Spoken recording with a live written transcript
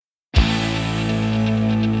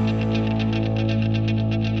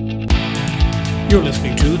You're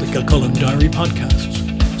listening to the Kilcullen Diary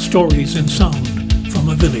Podcasts, stories in sound from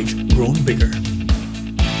a village grown bigger.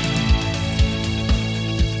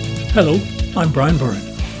 Hello, I'm Brian Byrne.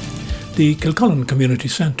 The Kilcullen Community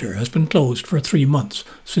Centre has been closed for 3 months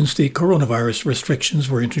since the coronavirus restrictions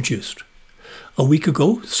were introduced. A week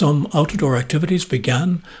ago, some outdoor activities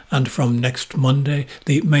began, and from next Monday,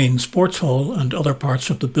 the main sports hall and other parts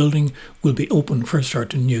of the building will be open for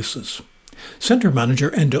certain uses. Centre Manager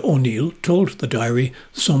Enda O'Neill told the Diary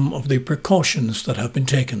some of the precautions that have been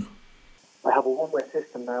taken. I have a one-way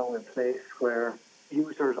system now in place where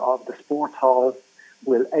users of the sports hall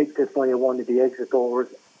will exit via one of the exit doors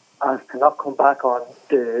as to not come back on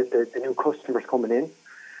the new customers coming in.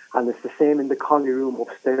 And it's the same in the Conley room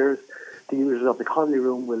upstairs. The users of the Conley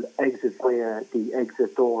room will exit via the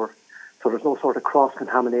exit door. So there's no sort of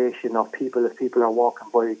cross-contamination of people if people are walking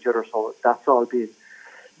by each other. So that's all being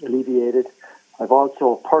alleviated. We've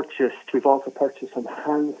also purchased some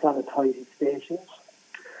hand sanitizing stations,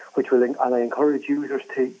 and I encourage users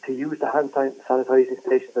to use the hand sanitizing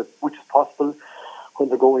stations as much as possible when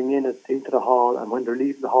they're going into the hall, and when they're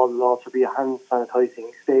leaving the hall there'll also be a hand sanitizing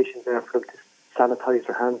station there for them to sanitize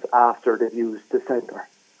their hands after they've used the centre.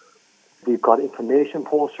 We've got information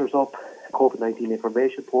posters up, COVID-19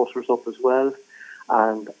 information posters up as well,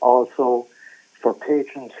 and also for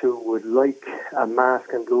patrons who would like a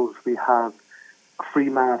mask and gloves, we have a free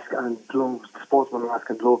mask and gloves, disposable mask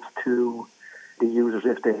and gloves to the users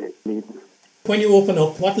if they need them. When you open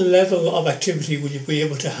up, what level of activity will you be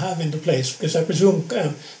able to have in the place? Because I presume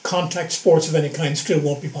contact sports of any kind still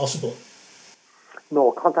won't be possible.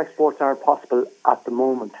 No, contact sports aren't possible at the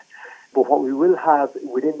moment. But what we will have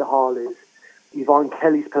within the hall is Yvonne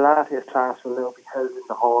Kelly's Pilates class will now be held in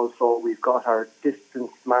the hall. So we've got our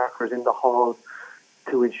distance markers in the hall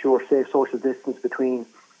to ensure safe social distance between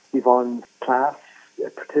Yvonne's class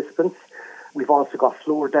participants. We've also got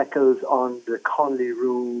floor decals on the Conley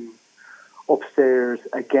room upstairs,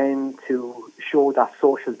 again to show that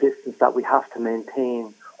social distance that we have to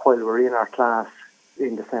maintain while we're in our class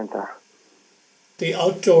in the centre. The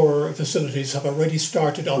outdoor facilities have already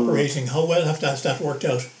started operating. How well has that worked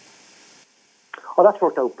out? Oh, that's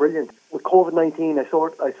worked out brilliant. With COVID-19,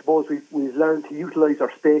 I suppose we've learned to utilise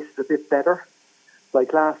our spaces a bit better.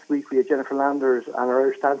 Like last week, we had Jennifer Landers and our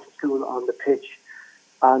Irish Dancing School on the pitch.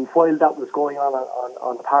 And while that was going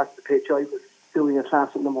on the part of the pitch, I was doing a class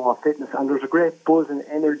at Number One Fitness, and there was a great buzz and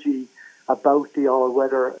energy about the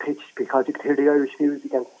all-weather pitch because you could hear the Irish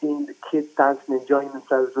music and seeing the kids dancing, enjoying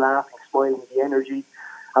themselves, laughing, smiling, the energy.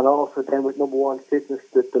 And also then with Number One Fitness,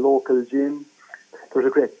 the local gym, there was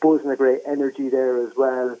a great buzz and a great energy there as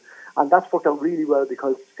well. And that's worked out really well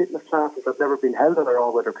because fitness classes have never been held on our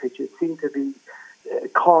all-weather pitch. It seemed to be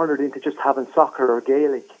cornered into just having soccer or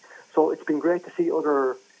Gaelic. So it's been great to see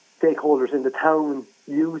other stakeholders in the town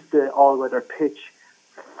use the all-weather pitch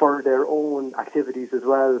for their own activities as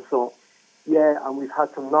well. So, yeah, and we've had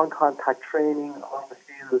some non-contact training on the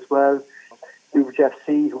field as well. Newbridge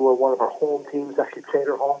FC, who are one of our home teams, actually played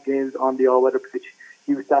their home games on the all-weather pitch,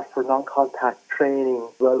 used that for non-contact training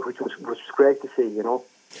as well, which was great to see, you know.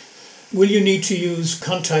 Will you need to use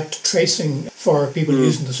contact tracing for people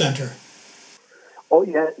using the centre? Oh,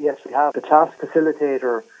 yes, we have. The class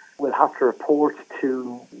facilitator will have to report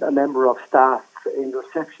to a member of staff in the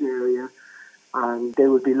reception area, and they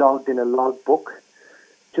will be logged in a logbook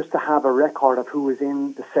just to have a record of who is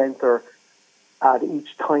in the centre at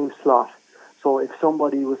each time slot. So if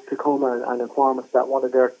somebody was to come and inform us that one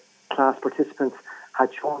of their class participants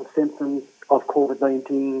had shown symptoms of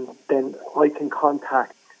COVID-19, then I can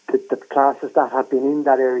contact the classes that have been in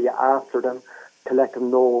that area after them to let them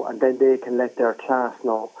know, and then they can let their class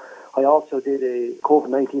know. I also did a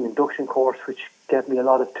COVID-19 induction course, which gave me a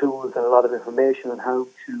lot of tools and a lot of information on how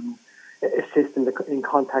to assist in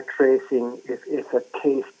contact tracing if a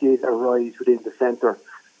case did arise within the centre.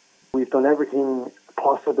 We've done everything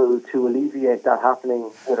possible to alleviate that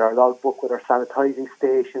happening with our logbook, with our sanitising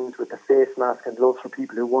stations, with the face mask and gloves for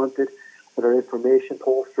people who want it, with our information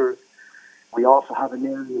posters. We also have an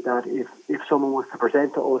area that if someone was to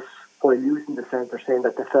present to us while using the centre saying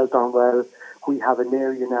that they felt unwell, we have an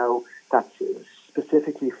area now that's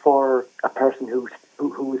specifically for a person who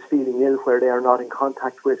is feeling ill, where they are not in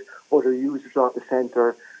contact with other users of the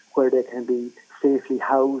centre, where they can be safely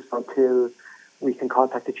housed until we can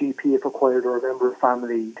contact the GP if required or a member of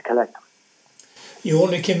family to collect them. You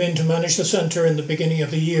only came in to manage the centre in the beginning of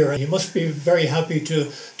the year. You must be very happy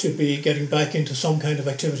to be getting back into some kind of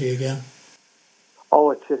activity again.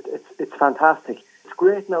 Oh, it's fantastic. It's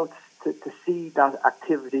great now to see that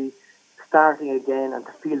activity starting again and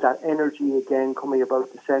to feel that energy again coming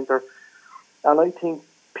about the centre. And I think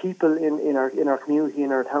people in our community,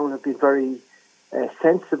 in our town, have been very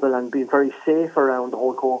sensible and been very safe around the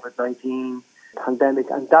whole COVID-19 pandemic,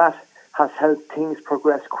 and that has helped things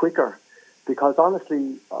progress quicker. Because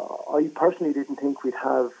honestly, I personally didn't think we'd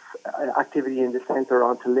have activity in the centre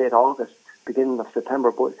until late August, beginning of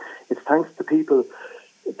September. But it's thanks to people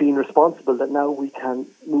being responsible that now we can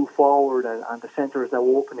move forward and the centre is now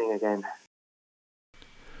opening again.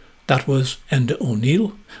 That was Enda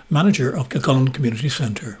O'Neill, manager of Kilcullen Community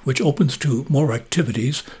Centre, which opens to more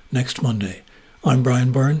activities next Monday. I'm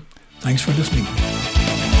Brian Byrne. Thanks for listening.